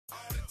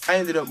I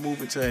ended up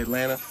moving to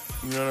Atlanta,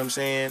 you know what I'm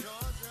saying?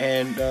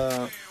 And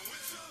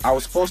I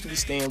was supposed to be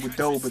staying with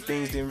Doe, but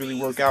things didn't really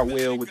work out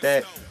well with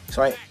that.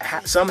 So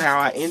somehow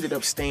I ended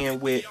up staying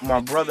with my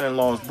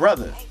brother-in-law's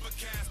brother.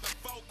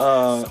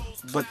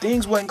 But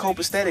things wasn't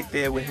copacetic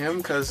there with him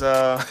because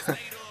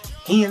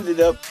he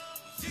ended up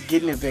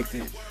getting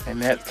evicted.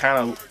 And that kind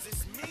of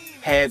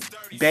had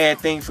bad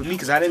thing for me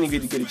because I didn't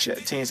even get a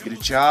chance to get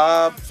a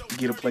job,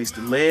 get a place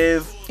to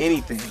live,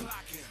 anything.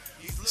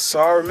 So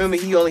I remember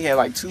he only had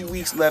like 2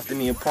 weeks left in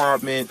the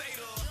apartment.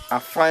 I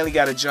finally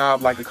got a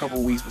job like a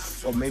couple weeks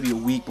before, or maybe a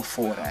week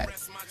before that.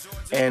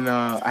 And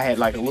I had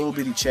like a little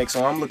bitty check,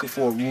 so I'm looking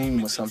for a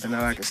room or something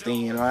that I could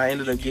stay in. I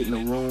ended up getting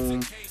a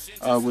room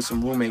with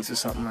some roommates or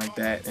something like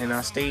that. And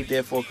I stayed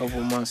there for a couple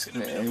of months,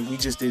 and we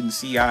just didn't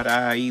see eye to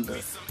eye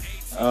either.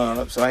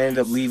 So I ended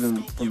up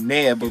leaving from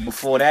there. But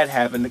before that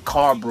happened, the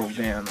car broke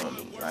down on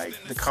me. Like,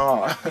 the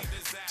car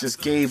just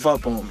gave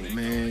up on me,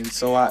 man.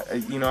 So I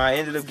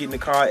ended up getting the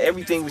car.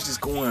 Everything was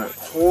just going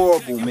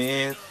horrible,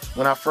 man.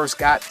 When I first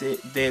got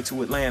there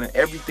to Atlanta,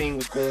 everything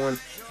was going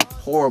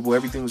horrible.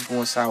 Everything was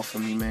going south for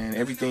me, man.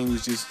 Everything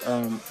was just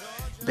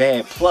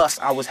bad. Plus,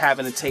 I was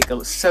having to take a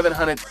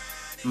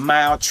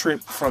 700-mile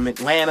trip from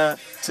Atlanta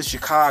to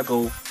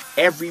Chicago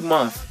every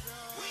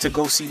month to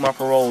go see my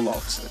parole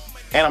officer.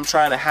 And I'm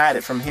trying to hide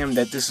it from him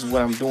that this is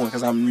what I'm doing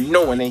because I'm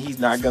knowing that he's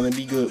not going to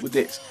be good with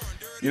this.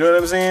 You know what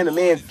I'm saying? The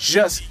man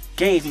just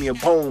gave me a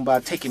bone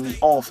by taking me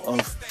off of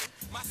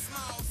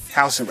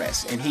house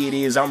arrest, and here it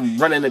is, I'm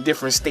running to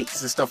different states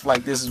and stuff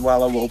like this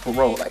while I'm on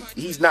parole. Like,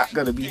 he's not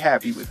gonna be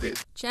happy with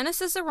this.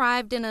 Genesis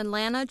arrived in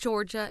Atlanta,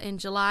 Georgia in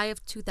July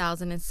of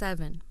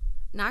 2007.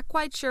 Not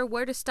quite sure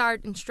where to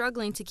start and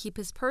struggling to keep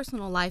his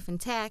personal life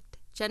intact,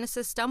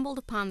 Genesis stumbled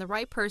upon the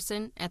right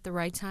person at the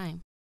right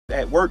time.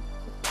 At work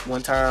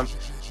one time,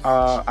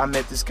 I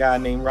met this guy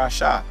named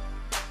Rashad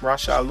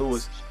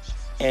Lewis,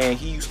 and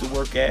he used to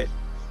work at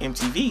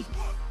MTV,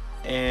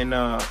 and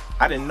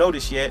I didn't know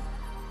this yet,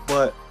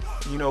 but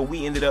you know,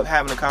 we ended up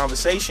having a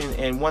conversation,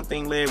 and one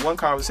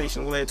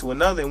conversation led to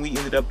another, and we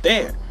ended up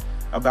there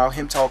about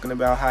him talking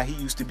about how he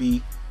used to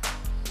be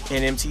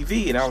in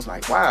MTV, and I was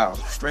like, wow,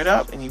 straight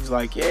up? And he was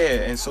like,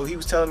 yeah. And so he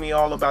was telling me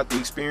all about the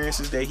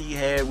experiences that he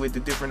had with the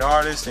different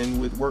artists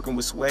and with working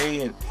with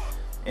Sway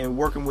and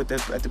working with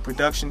at the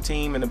production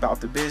team and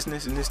about the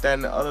business and this, that,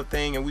 and the other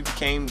thing, and we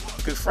became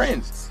good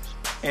friends.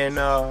 And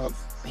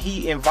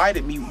he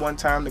invited me one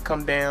time to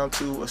come down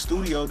to a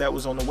studio that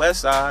was on the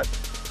west side,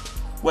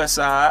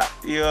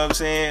 you know what I'm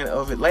saying,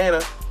 of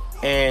Atlanta.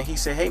 And he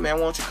said, hey man,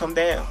 why don't you come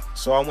down?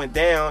 So I went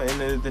down,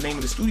 and the name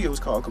of the studio was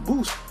called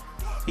Caboose.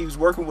 He was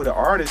working with an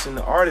artist, and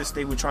the artist,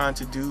 they were trying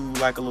to do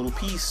like a little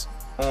piece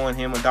on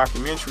him, a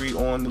documentary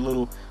on the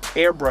little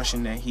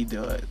airbrushing that he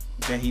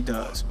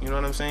does. You know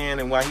what I'm saying?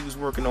 And while he was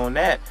working on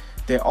that,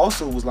 there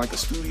also was like a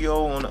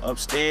studio on the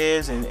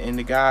upstairs, and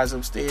the guys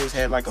upstairs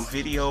had like a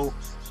video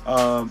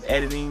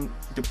editing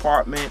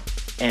department,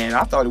 and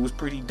I thought it was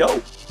pretty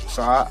dope.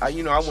 So I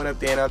went up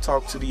there and I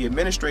talked to the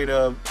administrator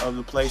of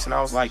the place, and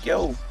I was like,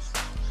 yo,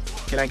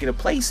 can I get a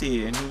place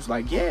here? And he was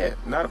like, yeah,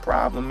 not a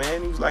problem,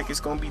 man. He was like, it's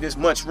gonna be this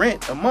much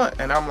rent a month.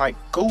 And I'm like,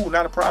 cool,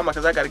 not a problem,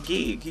 because I got a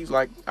gig. He was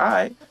like, all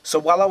right. So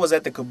while I was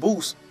at the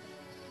Caboose,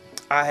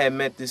 I had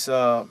met this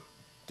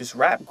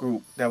rap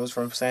group that was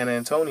from San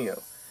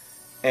Antonio,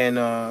 and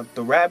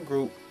the rap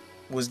group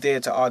was there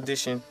to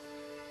audition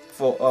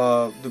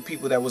for the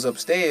people that was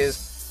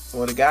upstairs,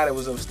 or the guy that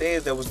was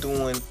upstairs that was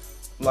doing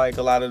like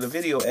a lot of the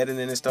video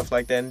editing and stuff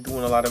like that, and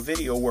doing a lot of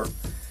video work.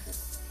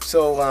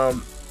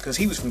 So because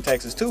he was from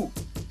Texas too,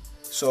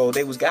 so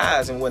they was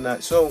guys and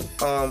whatnot. So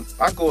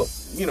I go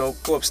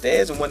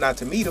upstairs and whatnot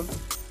to meet them,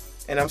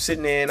 and I'm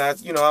sitting there and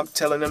I'm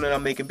telling them that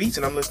I'm making beats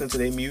and I'm listening to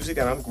their music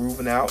and I'm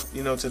grooving out,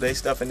 to their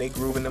stuff, and they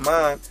grooving to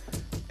mine.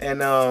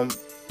 And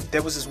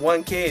there was this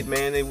one kid,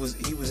 man. He was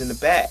in the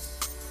back,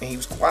 and he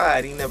was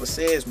quiet. He never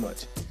says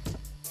much.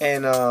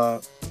 And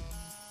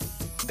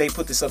they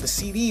put this other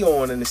CD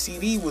on, and the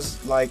CD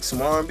was like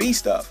some R&B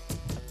stuff.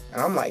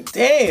 And I'm like,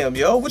 damn,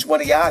 yo, which one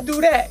of y'all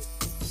do that?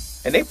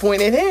 And they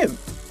point at him.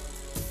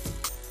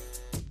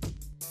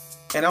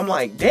 And I'm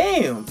like,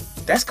 damn,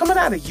 that's coming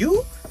out of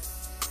you?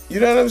 You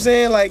know what I'm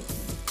saying? Like,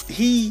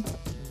 he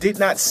did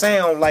not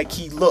sound like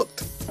he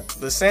looked.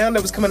 The sound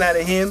that was coming out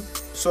of him.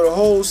 So the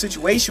whole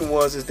situation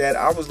is that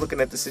I was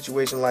looking at the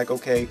situation like,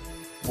 okay,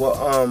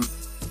 well,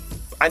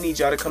 I need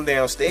y'all to come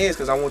downstairs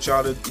because I want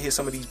y'all to hear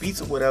some of these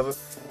beats or whatever,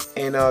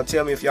 and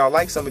tell me if y'all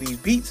like some of these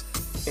beats,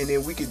 and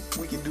then we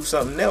can do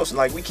something else.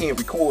 Like, we can't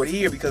record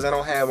here because I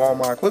don't have all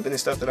my equipment and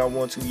stuff that I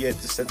want to yet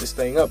to set this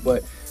thing up,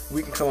 but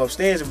we can come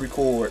upstairs and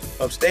record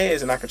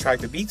upstairs, and I can track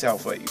the beats out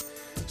for you.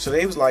 So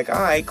they was like, all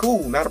right,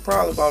 cool, not a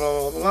problem, blah,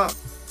 blah, blah, blah.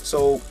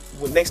 So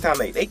next time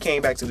they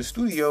came back to the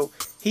studio,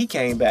 he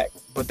came back,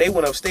 but they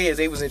went upstairs.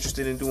 They was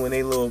interested in doing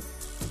a little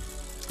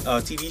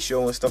TV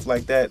show and stuff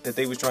like that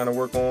they was trying to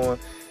work on.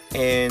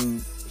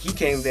 And he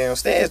came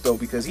downstairs though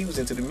because he was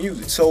into the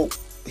music. So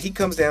he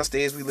comes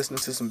downstairs, we listening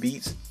to some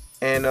beats,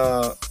 and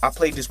I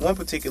played this one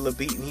particular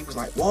beat, and he was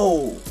like,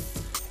 whoa.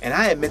 And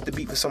I had meant the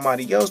beat for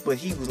somebody else, but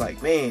he was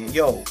like, man,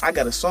 yo, I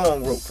got a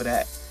song wrote for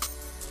that.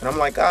 And I'm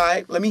like, all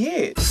right, let me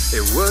hear it.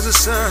 It was a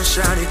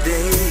sunshiny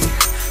day,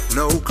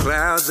 no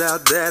clouds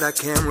out that I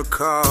can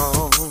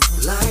recall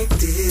like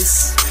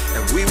this.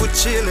 And we were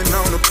chilling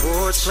on the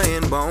porch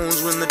playing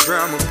Bones when the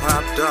drama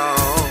popped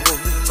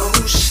off.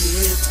 Oh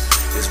shit,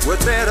 is what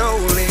that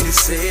old lady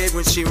said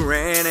when she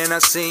ran and I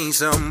seen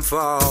something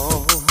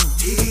fall.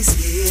 He's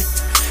hit.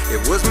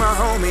 It was my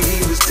homie,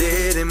 he was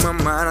dead. In my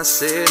mind I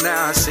said,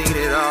 now I seen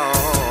it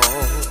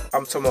all.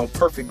 I'm talking about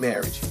perfect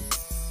marriage.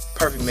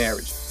 Perfect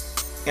marriage.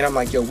 And I'm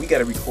like, yo, we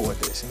gotta record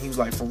this. And he was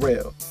like, for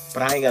real.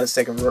 But I ain't got a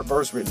second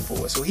verse written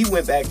for it. So he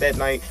went back that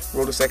night,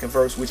 wrote a second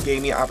verse, which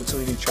gave me an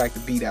opportunity to track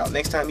the beat out.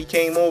 Next time he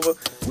came over,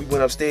 we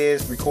went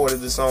upstairs, recorded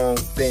the song,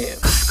 bam.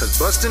 Cause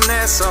busting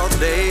ass all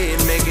day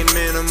and making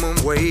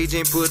minimum wage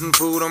ain't putting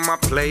food on my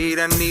plate.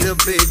 I need a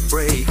big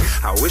break.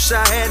 I wish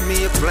I had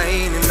me a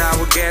plane and I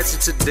would catch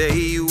it today.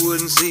 You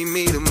wouldn't see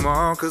me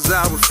tomorrow cause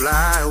I would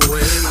fly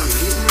away. I'm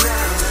getting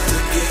out of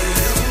the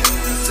ghetto,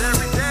 cause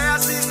every day I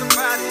see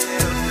somebody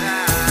else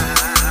die.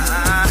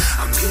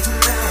 I'm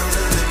getting out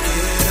of the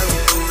ghetto,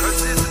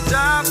 cause it's a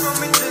job for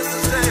me just to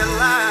stay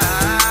alive.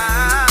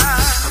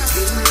 I'm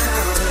getting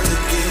out of the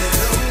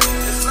ghetto,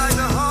 it's like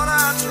the harder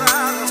I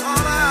try, the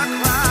harder I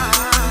cry.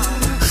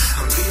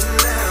 I'm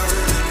getting out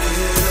of the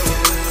ghetto,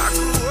 I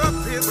grew up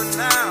here but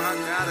now I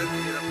gotta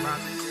get up out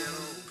the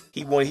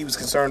ghetto. He was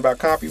concerned about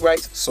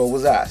copyrights, so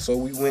was I. So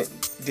we went,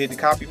 did the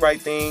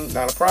copyright thing,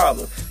 not a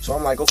problem. So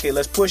I'm like, okay,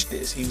 let's push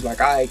this. He was like,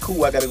 all right,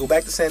 cool, I gotta go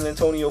back to San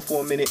Antonio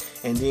for a minute,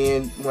 and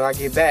then when I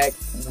get back,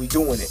 we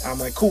doing it. I'm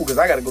like, cool, because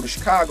I gotta go to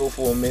Chicago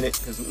for a minute,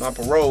 because of my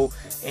parole,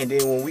 and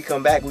then when we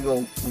come back, we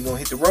gonna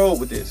hit the road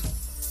with this.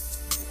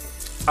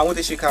 I went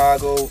to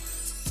Chicago,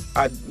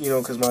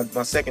 because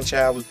my second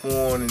child was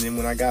born, and then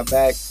when I got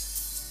back,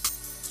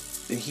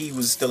 he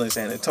was still in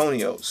San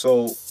Antonio.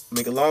 So,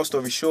 make a long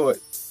story short,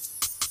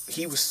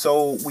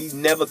 we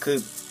never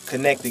could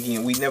connect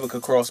again. We never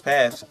could cross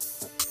paths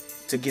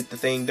to get the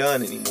thing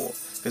done anymore.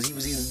 Because he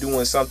was either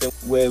doing something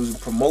where it was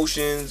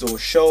promotions or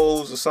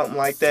shows or something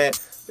like that.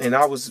 And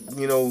I was,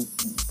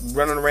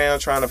 running around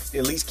trying to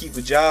at least keep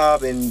a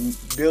job and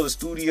build a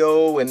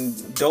studio.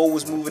 And Doe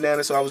was moving down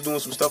there, so I was doing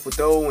some stuff with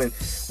Doe. And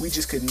we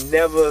just could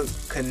never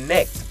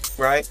connect,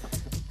 right?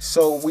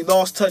 So we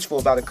lost touch for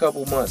about a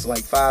couple months,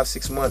 like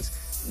 5-6 months.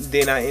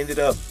 Then I ended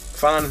up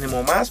finding him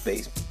on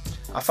MySpace.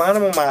 I found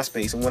him on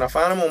MySpace, and when I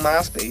found him on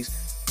MySpace,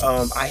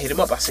 I hit him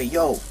up. I said,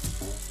 yo,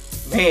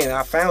 man,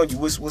 I found you.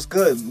 What's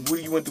good? What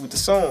do you want to do with the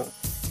song?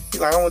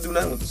 He's like, I don't want to do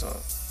nothing with the song.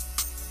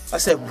 I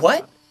said,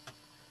 what?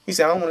 He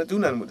said, I don't want to do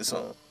nothing with the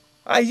song.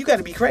 You got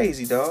to be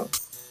crazy, dog.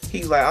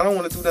 He's like, I don't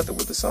want to do nothing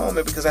with the song,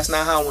 man, because that's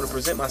not how I want to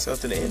present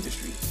myself to the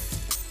industry.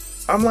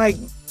 I'm like,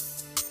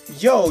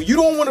 yo, you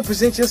don't want to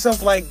present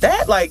yourself like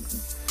that? Like,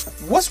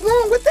 what's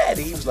wrong with that?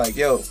 And he was like,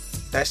 yo,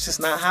 that's just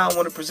not how I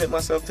want to present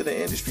myself to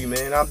the industry,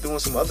 man. I'm doing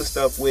some other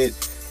stuff with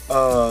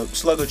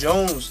Slugger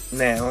Jones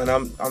now, and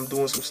I'm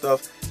doing some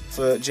stuff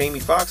for Jamie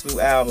Foxx's new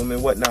album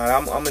and whatnot.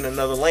 I'm in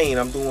another lane.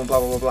 I'm doing blah,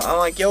 blah, blah, blah. I'm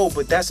like, yo,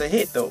 but that's a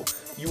hit, though.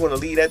 You want to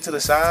leave that to the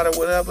side or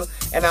whatever?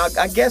 And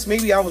I guess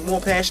maybe I was more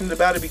passionate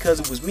about it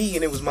because it was me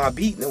and it was my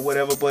beat and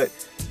whatever, but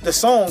the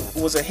song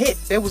was a hit.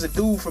 There was a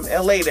dude from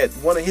L.A. that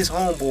one of his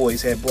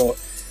homeboys had brought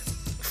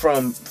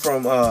from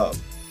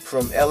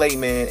L.A.,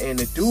 man, and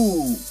the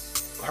dude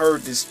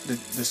heard the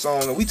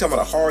song, and we talking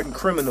about a hardened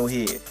criminal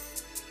here,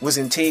 was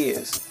in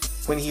tears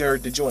when he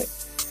heard the joint.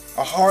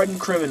 A hardened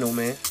criminal,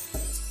 man,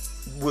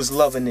 was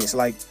loving this,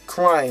 like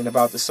crying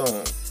about the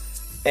song.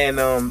 And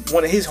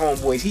one of his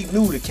homeboys, he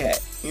knew the cat,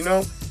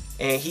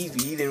 and he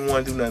didn't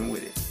want to do nothing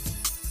with it,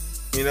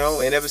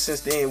 and ever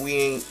since then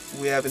we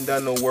haven't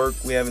done no work,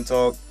 we haven't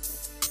talked.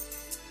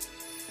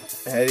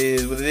 That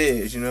is what it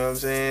is, you know what I'm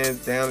saying,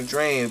 down the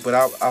drain. But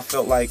I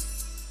felt like,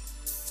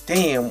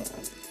 damn,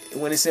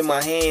 when it's in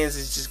my hands,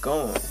 it's just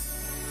gone.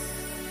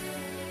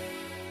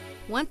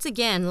 Once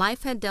again,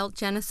 life had dealt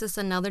Genesis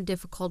another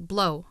difficult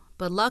blow,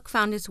 but luck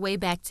found its way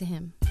back to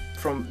him.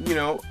 From,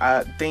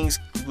 things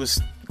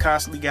was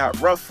constantly got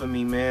rough for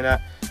me,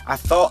 man. I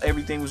thought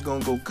everything was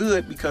going to go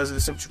good because of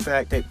the simple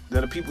fact that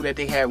the people that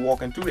they had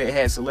walking through there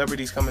had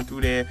celebrities coming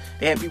through there.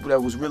 They had people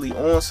that was really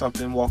on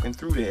something walking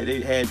through there.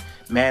 They had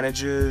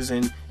managers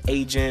and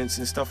agents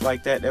and stuff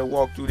like that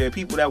walked through there.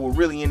 People that were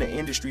really in the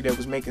industry that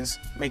was making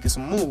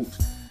some moves.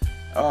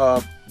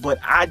 But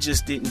I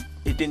just it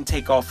didn't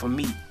take off for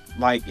me.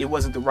 Like, it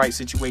wasn't the right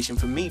situation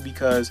for me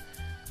because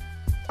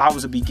I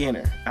was a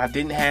beginner. I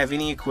didn't have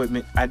any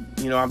equipment.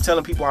 I'm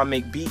telling people I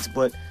make beats,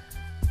 but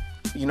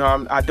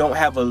I don't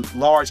have a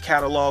large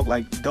catalog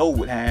like Doe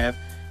would have.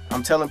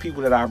 I'm telling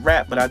people that I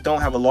rap, but I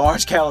don't have a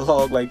large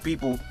catalog like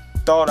people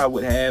thought I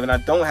would have, and I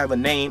don't have a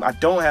name. I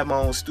don't have my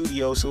own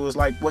studio, so it's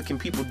like, what can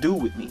people do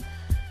with me?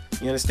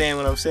 You understand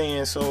what I'm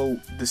saying? So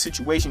the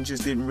situation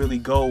just didn't really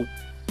go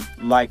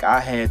like I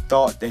had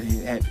thought that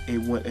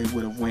it would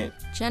have went.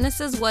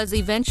 Genesis was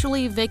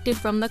eventually evicted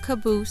from the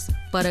caboose,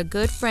 but a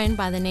good friend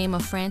by the name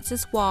of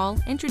Francis Wall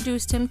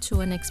introduced him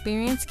to an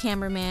experienced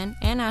cameraman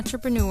and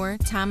entrepreneur,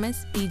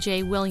 Thomas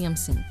B.J.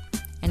 Williamson.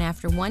 And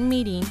after one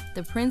meeting,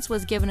 the prince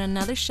was given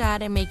another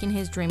shot at making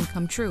his dream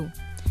come true.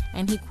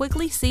 And he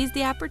quickly seized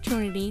the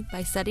opportunity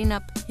by setting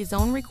up his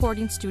own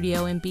recording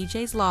studio in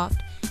BJ's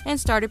loft and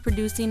started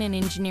producing and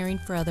engineering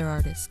for other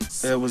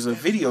artists. There was a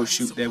video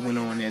shoot that went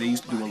on there. They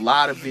used to do a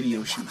lot of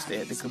video shoots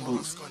there at the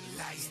Caboose.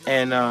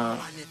 And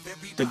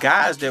the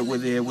guys that were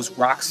there was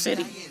Rock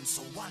City.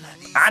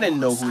 I didn't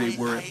know who they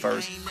were at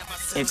first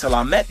until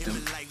I met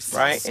them,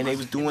 right? And they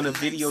was doing a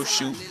video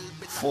shoot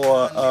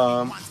for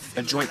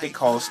a joint they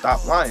called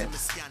Stop Lying.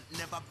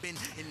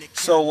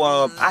 So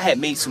I had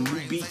made some new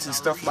beats and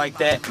stuff like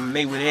that, and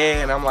they were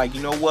there, and I'm like,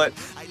 you know what?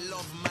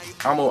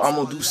 I'm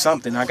gonna do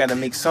something. I gotta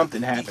make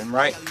something happen,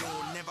 right?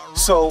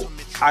 So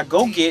I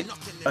go get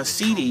a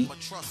CD,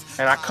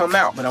 and I come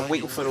out, but I'm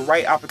waiting for the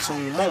right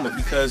opportune moment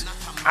because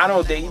I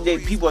don't.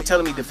 People are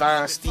telling me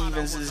Divine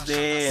Stevens is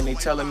there, and they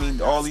telling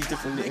me all these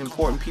different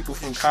important people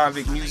from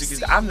Convict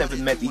Music. I've never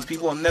met these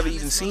people. I've never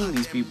even seen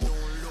these people.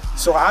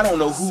 So I don't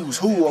know who's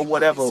who or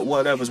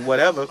whatever's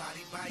whatever.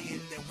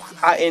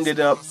 I ended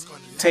up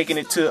taking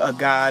it to a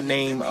guy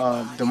named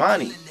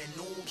Damani.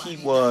 He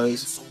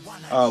was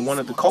one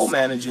of the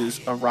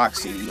co-managers of Rock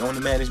City, on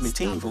the management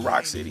team for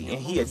Rock City,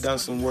 and he had done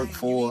some work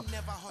for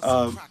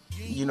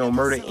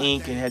Murder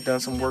Inc. and had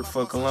done some work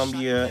for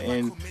Columbia,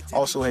 and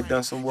also had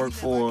done some work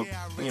for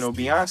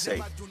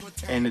Beyonce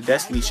and the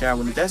Destiny Child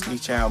when the Destiny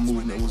Child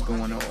movement was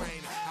going on.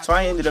 So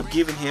I ended up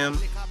giving him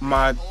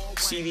my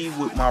CD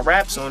with my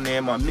raps on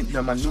there, my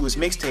newest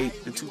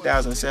mixtape, the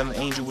 2007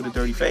 Angel with a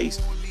Dirty Face.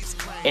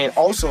 And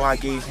also I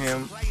gave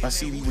him a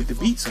CD with the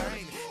beats on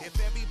it.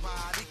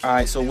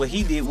 Alright, so what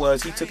he did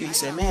was he took it, he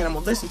said, man, I'm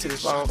going to listen to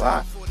this, blah, blah,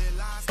 blah.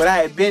 But I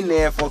had been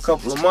there for a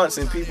couple of months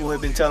and people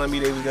had been telling me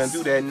they was going to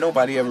do that and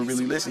nobody ever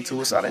really listened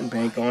to it, so I didn't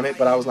bank on it.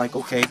 But I was like,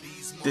 okay,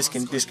 this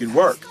could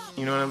work.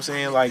 You know what I'm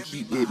saying? Like,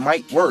 it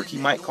might work. He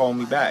might call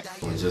me back.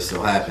 It just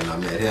so happened I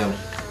met him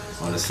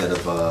on the set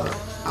of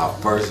our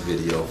first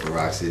video for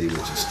Rock City, which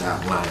was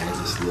Stop Lying,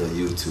 just a little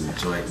YouTube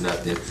joint,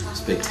 nothing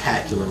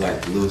spectacular like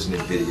the Losing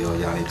It video.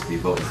 Y'all need to be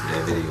voting for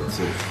that video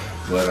too.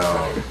 But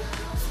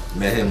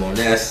met him on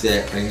that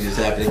set, and he just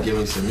happened to give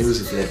me some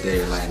music that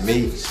day. And like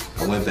me,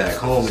 I went back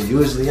home, and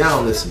usually I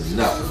don't listen to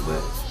nothing,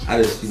 but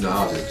I just,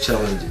 I was just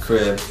chilling at the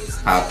crib,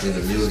 popped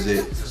into music,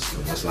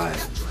 and was like,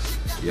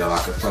 yo, I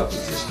can fuck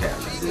with this cat.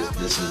 Like,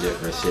 this some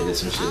different shit, this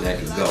some shit that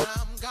can go.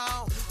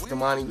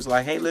 Damani was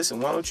like, hey,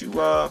 listen, why don't you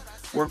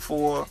work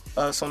for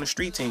us on the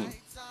street team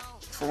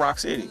for Rock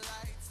City?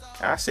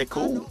 And I said,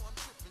 cool.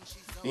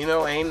 I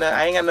ain't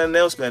got nothing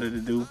else better to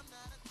do.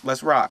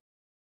 Let's rock.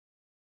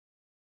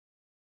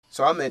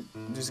 So I met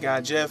this guy,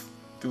 Jeff,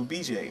 through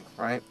BJ,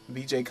 right?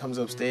 BJ comes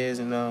upstairs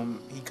and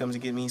he comes to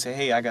get me and say,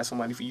 hey, I got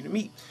somebody for you to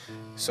meet.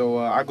 So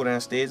I go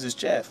downstairs, it's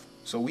Jeff.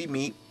 So we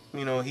meet.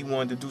 He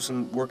wanted to do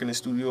some work in the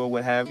studio or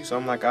what have you. So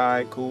I'm like, all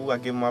right, cool. I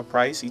give him my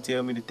price. He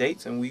tell me the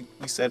dates and we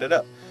set it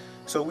up.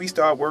 So we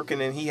start working,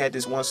 and he had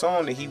this one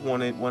song that he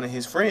wanted one of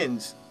his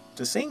friends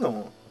to sing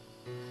on.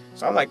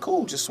 So I'm like,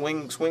 cool, just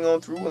swing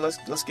on through and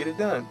let's get it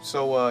done.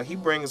 So he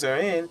brings her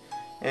in,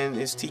 and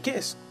it's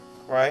T-Kiss,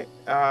 right?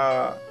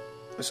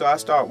 So I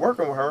start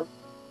working with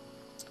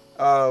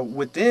her,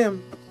 with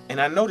them, and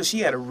I noticed she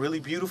had a really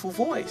beautiful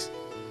voice.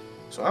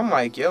 So I'm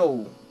like,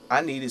 yo,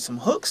 I needed some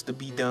hooks to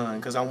be done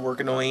because I'm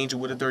working on Angel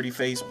with a Dirty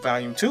Face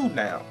Volume 2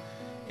 now.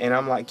 And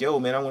I'm like, yo,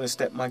 man, I want to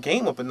step my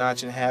game up a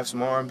notch and have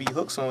some R&B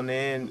hooks on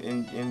there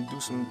and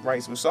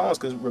write some songs.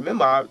 Because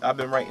remember, I've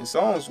been writing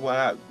songs when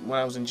I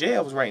was in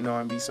jail. I was writing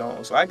R&B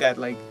songs. So I got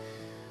like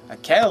a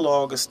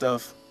catalog of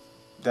stuff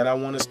that I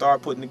want to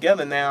start putting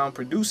together now. I'm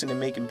producing and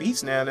making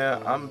beats now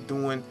that I'm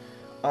doing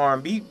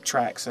R&B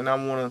tracks, and I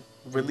want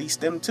to release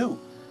them too.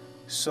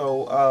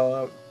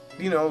 So,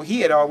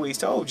 he had always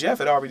told, Jeff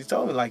had already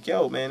told me, like,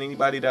 yo, man,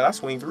 anybody that I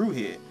swing through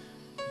here,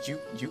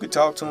 you could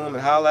talk to him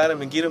and holler at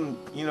him and get him,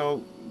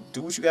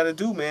 do what you got to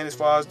do, man, as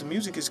far as the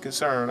music is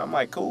concerned. I'm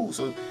like, cool.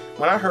 So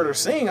when I heard her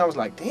sing, I was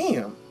like,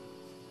 damn,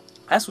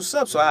 that's what's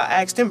up. So I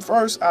asked him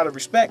first out of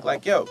respect,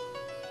 like, yo,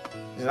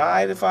 is it all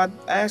right if I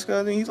ask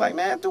her? And he's like,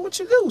 man, do what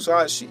you do. So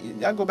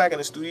I go back in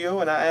the studio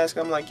and I ask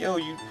him, like, yo,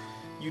 you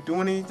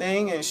doing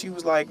anything? And she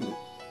was like,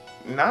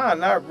 nah,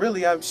 not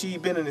really. She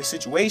been in the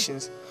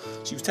situations.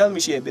 She was telling me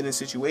she had been in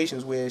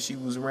situations where she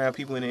was around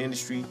people in the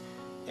industry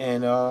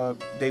and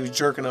they was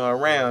jerking her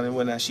around and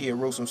whatnot. She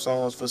had wrote some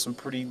songs for some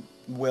pretty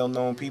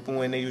well-known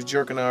people and they was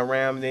jerking her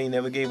around and they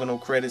never gave her no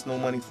credits, no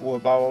money for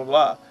it, blah, blah,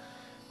 blah,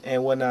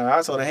 and whatnot.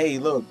 I told her, hey,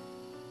 look,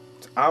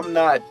 I'm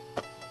not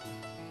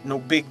no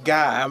big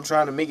guy. I'm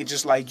trying to make it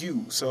just like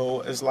you.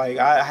 So it's like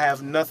I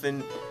have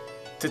nothing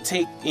to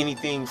take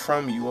anything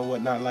from you or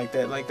whatnot like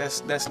that. Like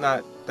that's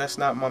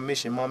not my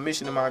mission. My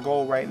mission and my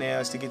goal right now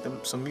is to get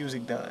some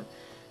music done.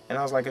 And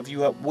I was like, if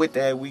you up with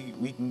that,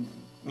 we can,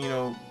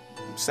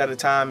 set a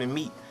time and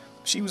meet.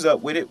 She was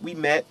up with it. We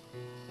met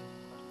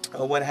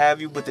or what have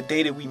you. But the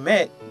day that we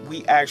met,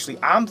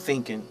 I'm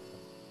thinking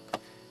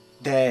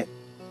that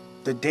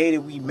the day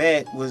that we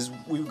met was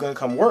we were gonna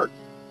come work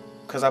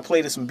because I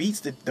played her some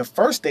beats the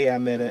first day I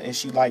met her and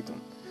she liked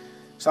them.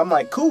 So I'm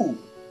like, cool.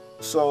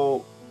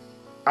 So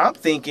I'm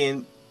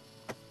thinking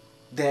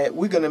that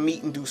we're gonna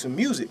meet and do some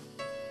music.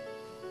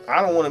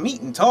 I don't want to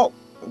meet and talk.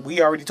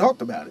 We already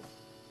talked about it,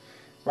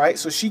 right?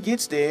 So she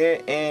gets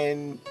there,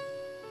 and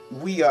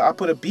I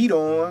put a beat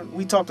on.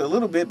 We talked a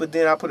little bit, but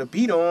then I put a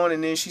beat on,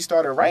 and then she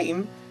started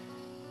writing.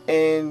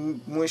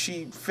 And when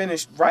she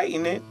finished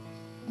writing it,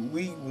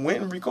 we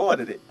went and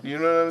recorded it. You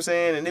know what I'm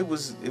saying? And it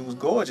was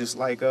gorgeous.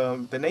 Like,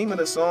 the name of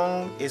the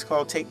song is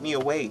called "Take Me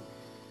Away,"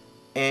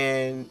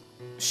 and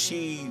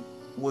she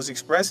was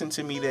expressing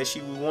to me that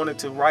she wanted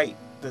to write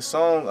the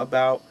song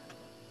about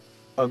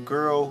a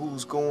girl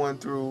who's going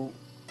through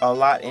a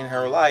lot in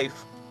her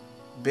life,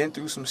 been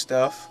through some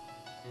stuff,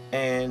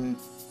 and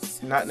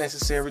not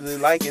necessarily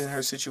liking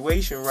her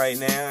situation right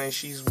now, and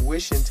she's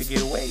wishing to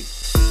get away.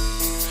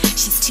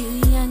 She's too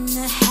young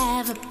to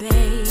have a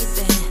baby.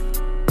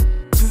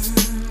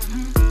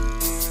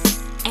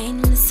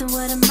 Ain't listen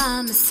what her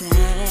mama said.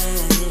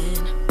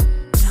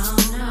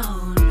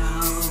 No.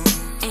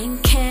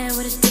 Ain't care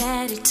what her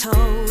daddy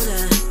told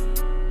her.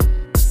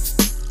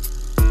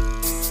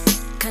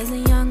 'Cause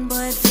the young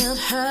boy filled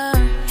her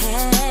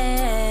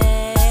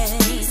head.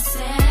 He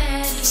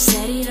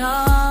said he'd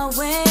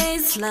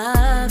always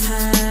love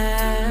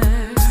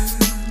her.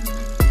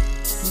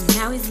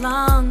 Now he's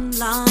long,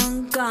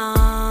 long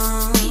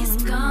gone. He's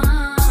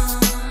gone,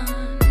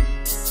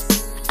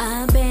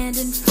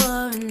 abandoned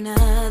for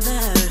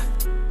another.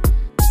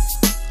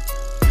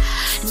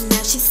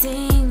 Now she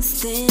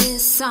sings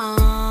this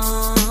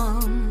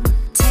song.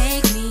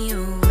 Take me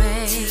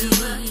away to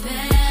a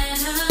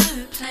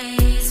better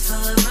place,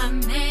 for I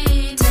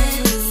made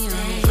mistakes.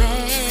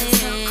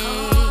 So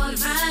cold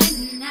right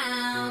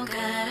now,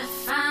 gotta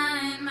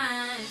find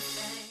my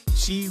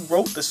face. She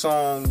wrote the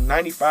song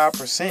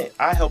 95%.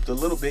 I helped a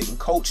little bit and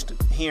coached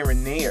here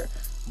and there,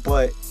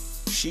 but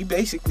she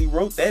basically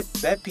wrote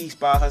that piece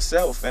by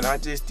herself, and I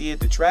just did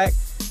the track.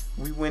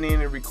 We went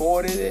in and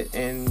recorded it,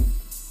 and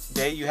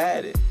there you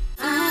had it.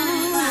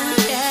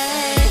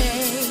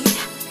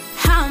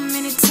 How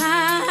many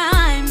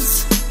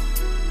times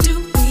do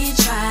we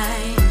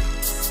try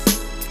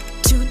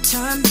to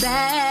turn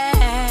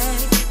back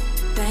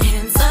the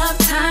hands of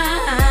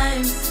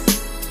time?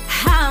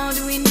 How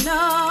do we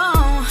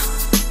know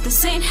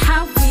this ain't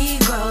how we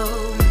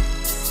grow?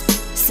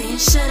 Saying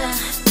shoulda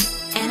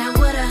and I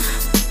woulda,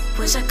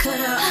 wish I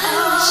coulda.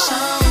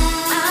 Oh,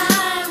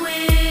 I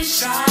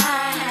wish I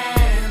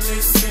had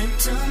listened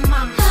to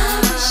my mama.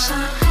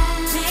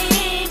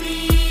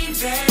 Maybe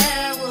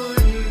there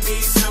wouldn't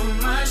be so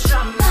much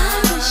drama.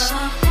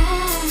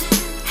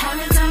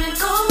 Having time to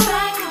go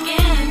back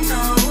again, no.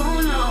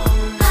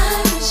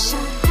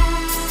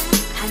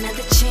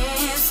 Another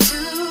chance to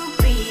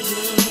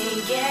begin,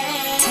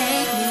 yeah.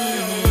 Take me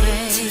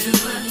away to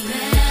a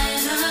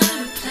better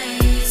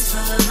place,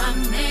 for I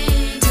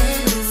made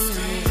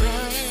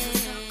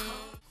mistakes.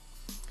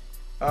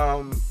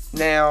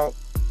 Now,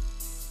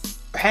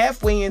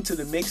 halfway into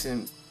the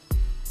mixing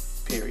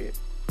period,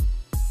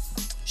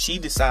 she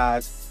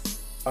decides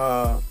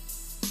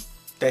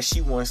that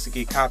she wants to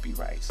get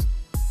copyrights,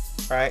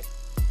 right?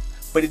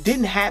 But it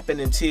didn't happen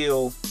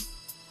until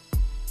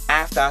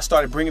after I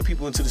started bringing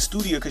people into the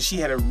studio, because she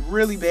had a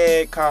really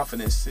bad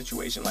confidence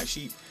situation. Like,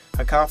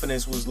 her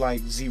confidence was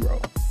like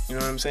zero. You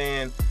know what I'm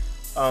saying?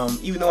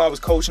 Even though I was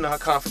coaching her, her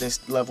confidence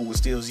level was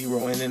still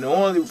zero. And in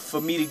order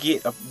for me to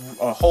get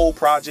a whole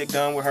project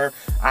done with her,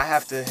 I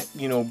have to,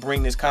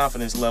 bring this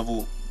confidence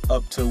level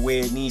up to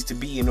where it needs to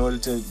be in order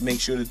to make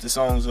sure that the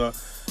songs are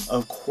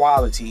of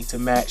quality to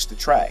match the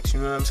tracks.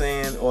 You know what I'm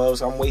saying? Or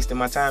else I'm wasting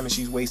my time and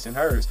she's wasting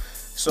hers.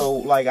 So,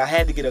 like, I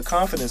had to get a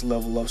confidence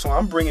level up. So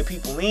I'm bringing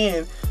people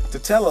in to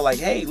tell her, like,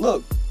 hey,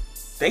 look,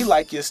 they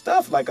like your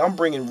stuff. Like, I'm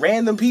bringing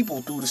random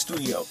people through the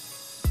studio.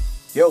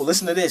 Yo,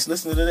 listen to this,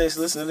 listen to this,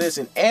 listen to this.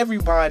 And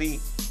everybody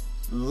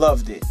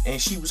loved it.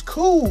 And she was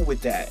cool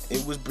with that.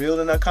 It was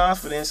building her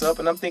confidence up,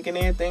 and I'm thinking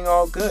everything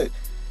all good.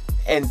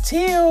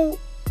 Until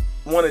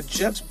one of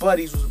Jeff's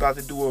buddies was about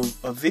to do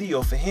a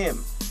video for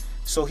him.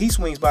 So he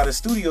swings by the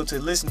studio to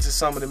listen to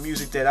some of the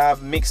music that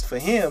I've mixed for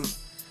him.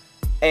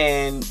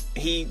 And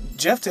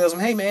Jeff tells him,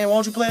 hey man, why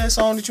don't you play that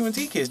song that you and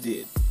T-Kiss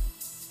did?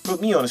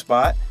 Put me on the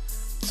spot.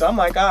 So I'm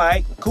like, all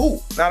right,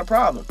 cool, not a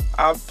problem.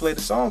 I'll play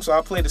the song. So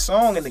I play the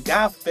song, and the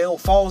guy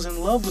falls in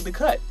love with the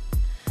cut.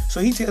 So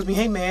he tells me,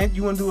 hey man,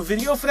 you want to do a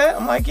video for that?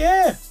 I'm like,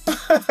 yeah,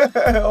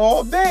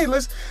 all day.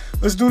 Let's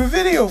do the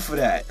video for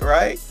that,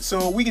 right?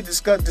 So we get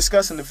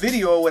discussing the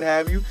video or what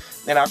have you.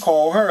 And I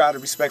call her out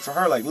of respect for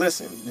her, like,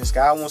 listen, this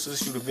guy wants us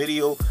to shoot a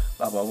video,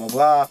 blah, blah, blah,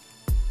 blah.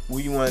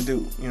 What you want to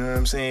do? You know what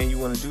I'm saying? You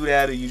want to do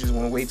that, or you just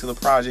want to wait till the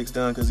project's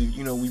done? Because if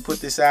we put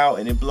this out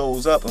and it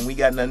blows up and we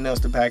got nothing else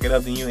to back it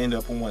up, then you end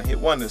up with one hit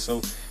wonder.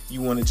 So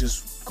you want to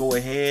just go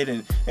ahead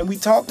and we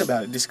talked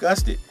about it,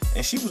 discussed it,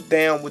 and she was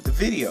down with the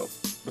video.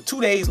 But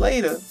 2 days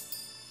later,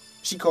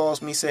 she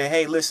calls me saying,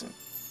 hey, listen,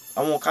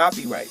 I want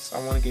copyrights.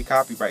 I want to get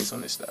copyrights on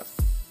this stuff.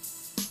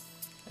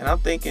 And I'm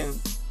thinking,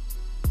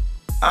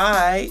 all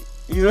right,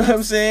 you know what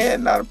I'm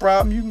saying? Not a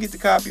problem. You can get the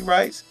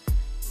copyrights.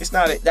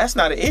 That's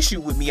not an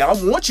issue with me. I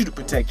want you to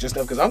protect your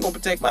stuff because I'm gonna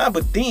protect mine.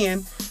 But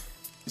then,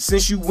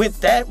 since you went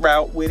that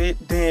route with it,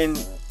 then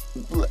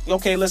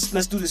okay,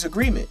 let's do this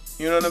agreement.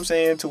 You know what I'm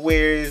saying? To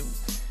where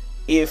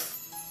if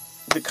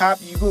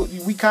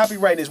we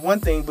copyright is one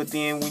thing, but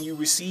then when you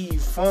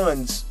receive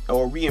funds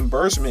or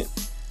reimbursement,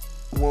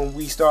 when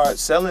we start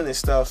selling this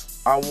stuff,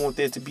 I want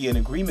there to be an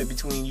agreement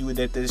between you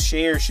that the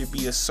share should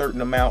be a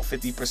certain amount,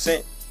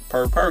 50%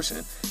 per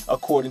person,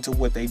 according to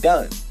what they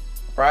done,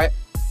 right?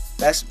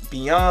 That's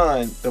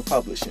beyond the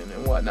publishing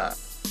and whatnot.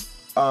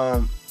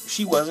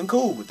 She wasn't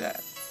cool with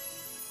that.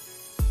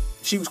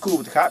 She was cool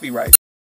with the copyright.